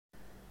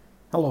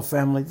Hello,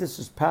 family. This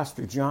is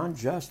Pastor John,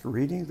 just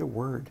reading the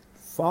Word.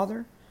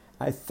 Father,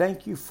 I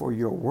thank you for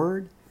your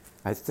Word.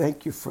 I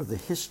thank you for the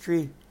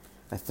history.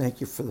 I thank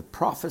you for the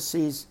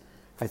prophecies.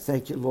 I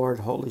thank you,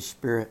 Lord, Holy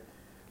Spirit,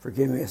 for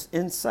giving us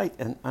insight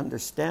and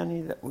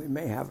understanding that we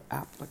may have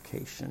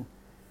application.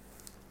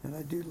 And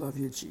I do love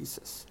you,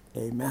 Jesus.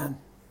 Amen.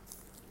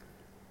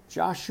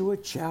 Joshua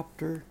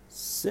chapter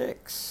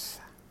 6.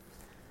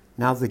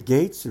 Now the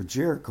gates of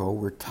Jericho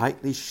were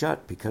tightly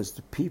shut because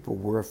the people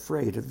were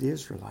afraid of the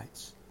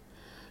Israelites.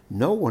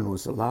 No one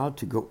was allowed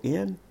to go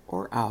in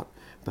or out,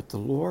 but the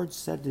Lord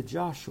said to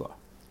Joshua,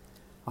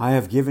 I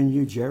have given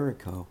you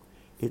Jericho,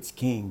 its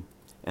king,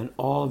 and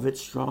all of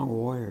its strong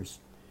warriors.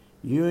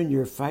 You and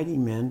your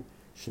fighting men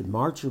should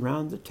march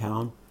around the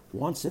town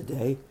once a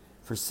day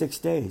for 6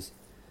 days.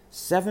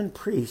 7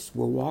 priests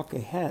will walk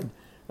ahead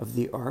of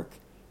the ark,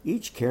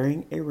 each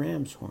carrying a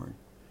ram's horn.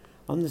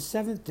 On the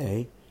 7th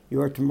day,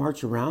 you are to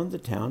march around the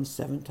town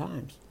 7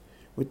 times,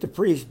 with the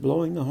priests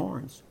blowing the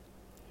horns.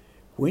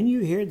 When you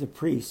hear the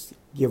priests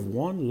give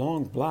one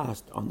long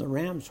blast on the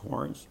ram's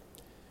horns,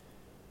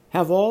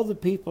 have all the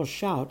people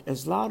shout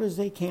as loud as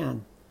they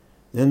can.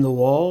 Then the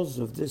walls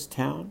of this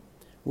town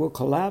will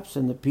collapse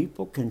and the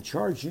people can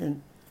charge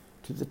in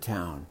to the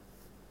town.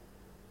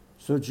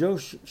 So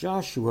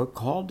Joshua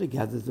called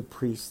together the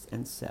priests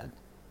and said,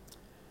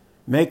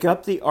 take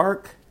up the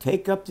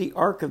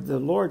ark of the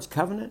Lord's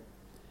covenant,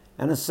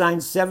 and assign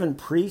 7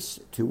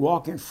 priests to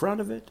walk in front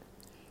of it,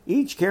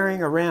 each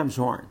carrying a ram's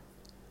horn.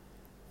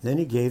 Then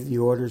he gave the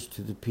orders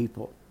to the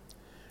people.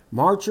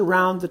 March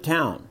around the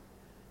town.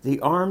 The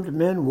armed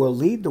men will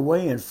lead the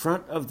way in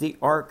front of the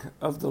ark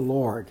of the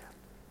Lord.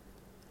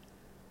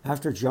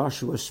 After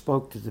Joshua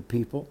spoke to the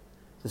people,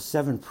 the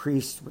 7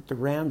 priests with the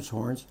ram's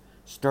horns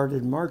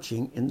started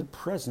marching in the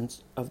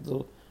presence of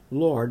the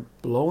Lord,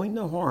 blowing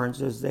the horns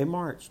as they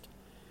marched.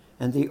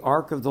 And the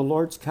ark of the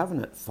Lord's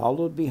covenant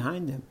followed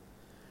behind them.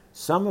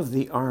 Some of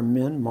the armed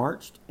men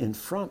marched in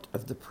front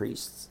of the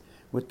priests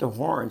with the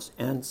horns,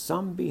 and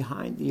some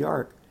behind the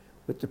ark,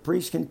 with the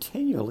priests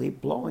continually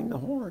blowing the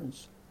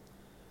horns.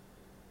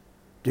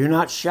 Do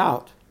not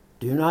shout,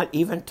 do not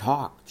even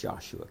talk,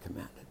 Joshua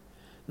commanded.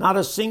 Not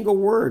a single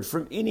word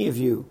from any of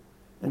you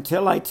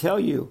until I tell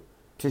you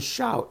to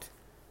shout.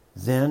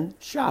 Then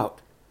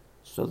shout.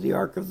 So the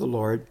ark of the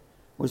Lord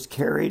was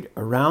carried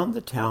around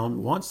the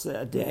town once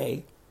a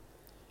day,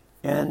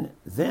 and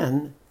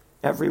then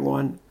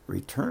everyone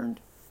returned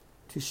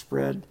to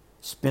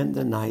spend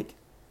the night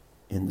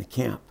in the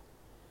camp.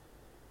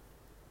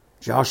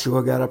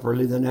 Joshua got up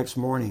early the next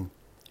morning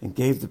and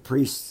gave the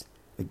priests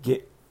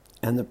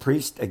and the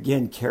priest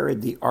again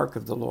carried the ark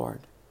of the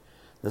Lord.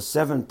 The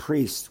 7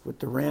 priests with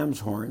the ram's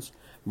horns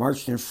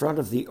marched in front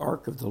of the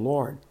ark of the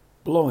Lord,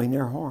 blowing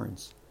their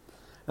horns.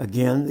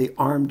 Again, the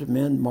armed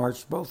men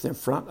marched both in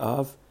front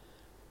of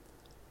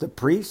the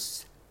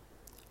priests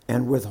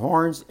and with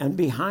horns, and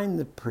behind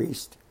the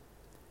priest.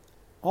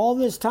 All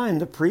this time,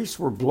 the priests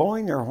were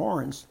blowing their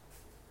horns.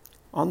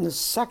 On the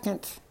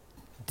 2nd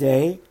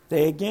day,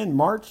 they again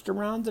marched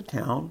around the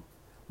town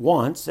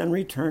once and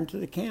returned to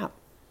the camp.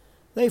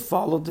 They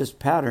followed this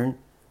pattern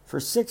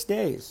for 6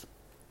 days.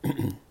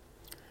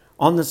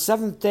 On the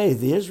 7th day,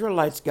 the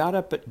Israelites got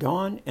up at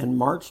dawn and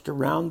marched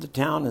around the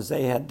town as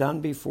they had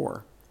done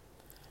before.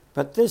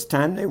 But this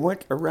time, they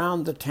went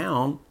around the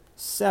town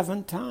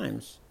 7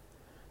 times.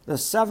 The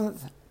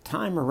 7th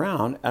time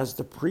around, as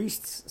the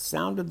priests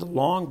sounded the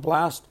long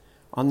blast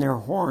on their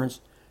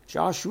horns,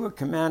 Joshua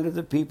commanded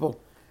the people,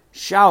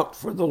 shout,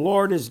 for the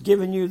Lord has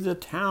given you the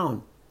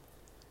town,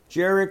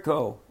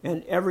 Jericho,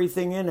 and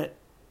everything in it.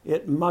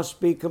 It must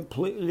be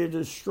completely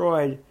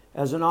destroyed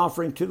as an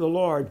offering to the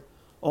Lord.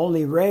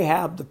 Only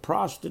Rahab the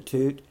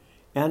prostitute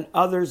and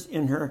others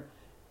in her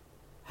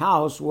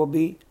house will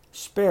be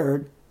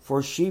spared,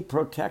 for she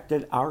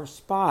protected our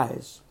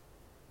spies.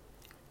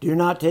 Do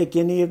not take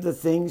any of the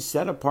things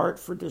set apart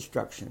for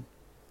destruction,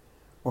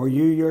 or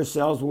you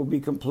yourselves will be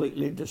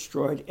completely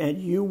destroyed, and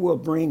you will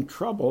bring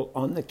trouble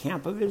on the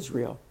camp of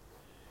Israel.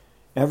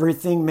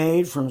 Everything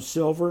made from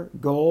silver,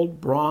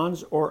 gold,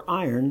 bronze, or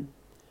iron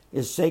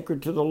is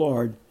sacred to the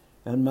Lord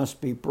and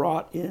must be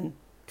brought in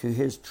to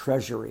his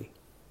treasury.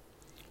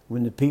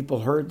 When the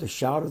people heard the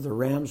shout of the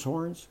ram's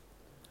horns,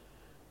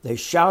 they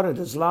shouted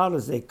as loud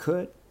as they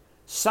could.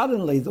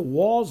 Suddenly the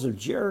walls of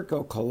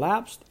Jericho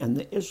collapsed, and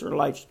the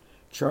Israelites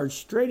charged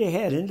straight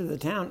ahead into the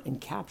town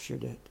and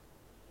captured it.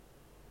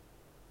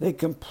 They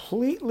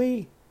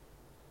completely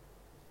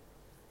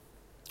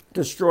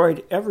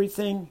destroyed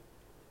everything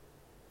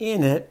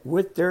in it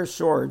with their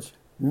swords,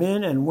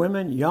 men and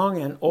women, young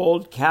and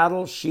old,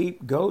 cattle,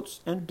 sheep, goats,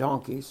 and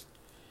donkeys.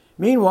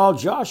 Meanwhile,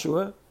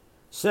 Joshua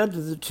said to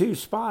the 2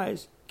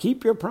 spies,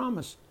 keep your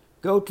promise.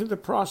 Go to the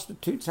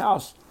prostitute's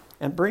house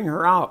and bring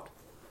her out,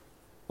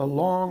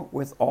 along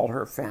with all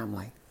her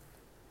family.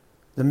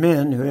 The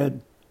men who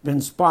had been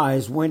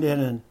spies went in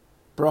and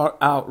brought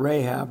out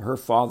Rahab, her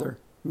father,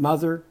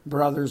 mother,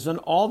 brothers, and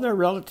all their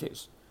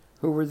relatives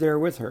who were there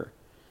with her.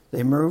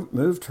 They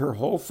moved her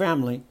whole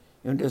family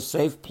into a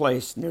safe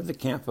place near the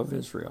camp of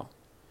Israel.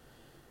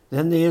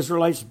 Then the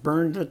Israelites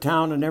burned the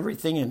town and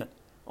everything in it.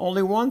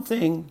 Only one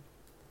thing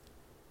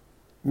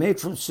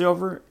made from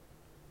silver,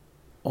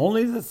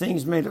 only the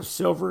things made of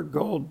silver,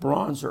 gold,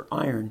 bronze, or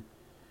iron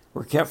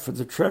were kept for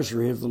the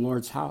treasury of the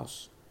Lord's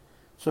house.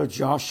 So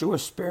Joshua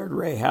spared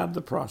Rahab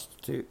the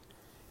prostitute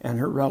and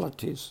her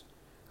relatives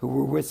who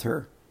were with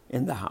her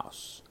in the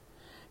house,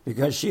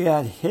 because she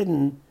had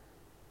hidden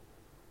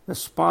the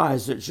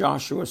spies that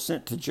Joshua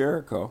sent to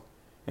Jericho,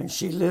 and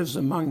she lives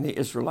among the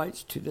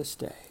Israelites to this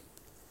day.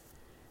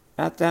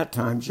 At that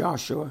time,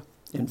 Joshua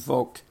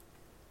invoked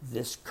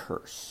this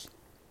curse.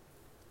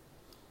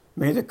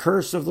 May the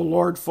curse of the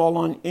Lord fall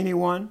on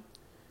anyone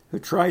who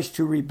tries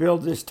to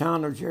rebuild this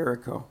town of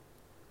Jericho.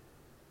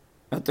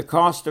 At the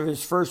cost of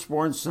his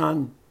firstborn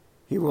son,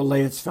 he will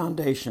lay its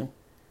foundation.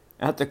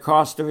 At the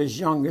cost of his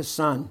youngest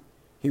son,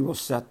 he will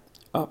set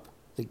up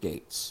the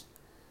gates.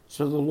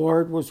 So the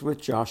Lord was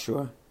with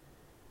Joshua,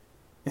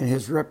 and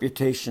his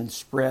reputation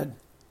spread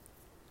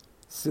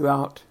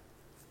throughout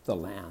the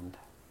land.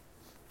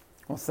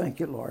 Well, thank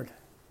you, Lord.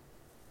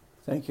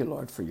 Thank you,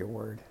 Lord, for your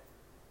word.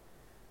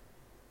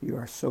 You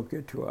are so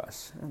good to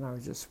us, and I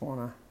just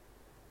want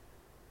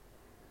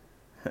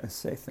to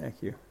say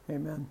thank you.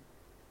 Amen.